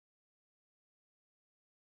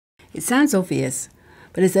It sounds obvious,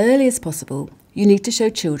 but as early as possible, you need to show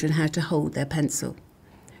children how to hold their pencil.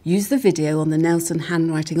 Use the video on the Nelson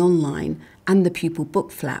Handwriting online and the pupil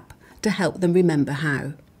book flap to help them remember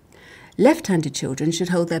how. Left-handed children should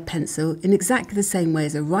hold their pencil in exactly the same way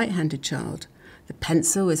as a right-handed child. The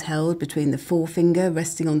pencil is held between the forefinger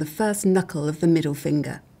resting on the first knuckle of the middle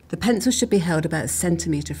finger. The pencil should be held about a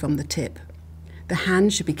centimetre from the tip. The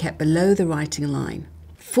hand should be kept below the writing line.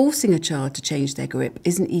 Forcing a child to change their grip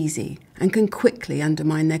isn't easy and can quickly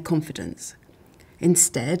undermine their confidence.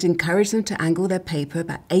 Instead, encourage them to angle their paper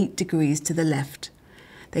about 8 degrees to the left.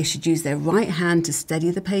 They should use their right hand to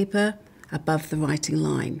steady the paper above the writing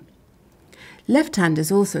line.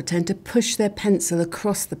 Left-handers also tend to push their pencil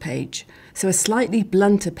across the page, so a slightly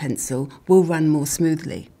blunter pencil will run more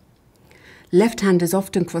smoothly. Left-handers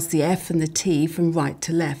often cross the F and the T from right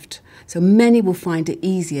to left, so many will find it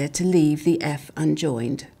easier to leave the F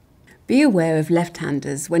unjoined. Be aware of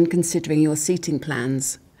left-handers when considering your seating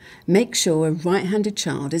plans. Make sure a right-handed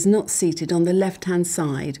child is not seated on the left-hand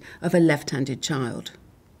side of a left-handed child.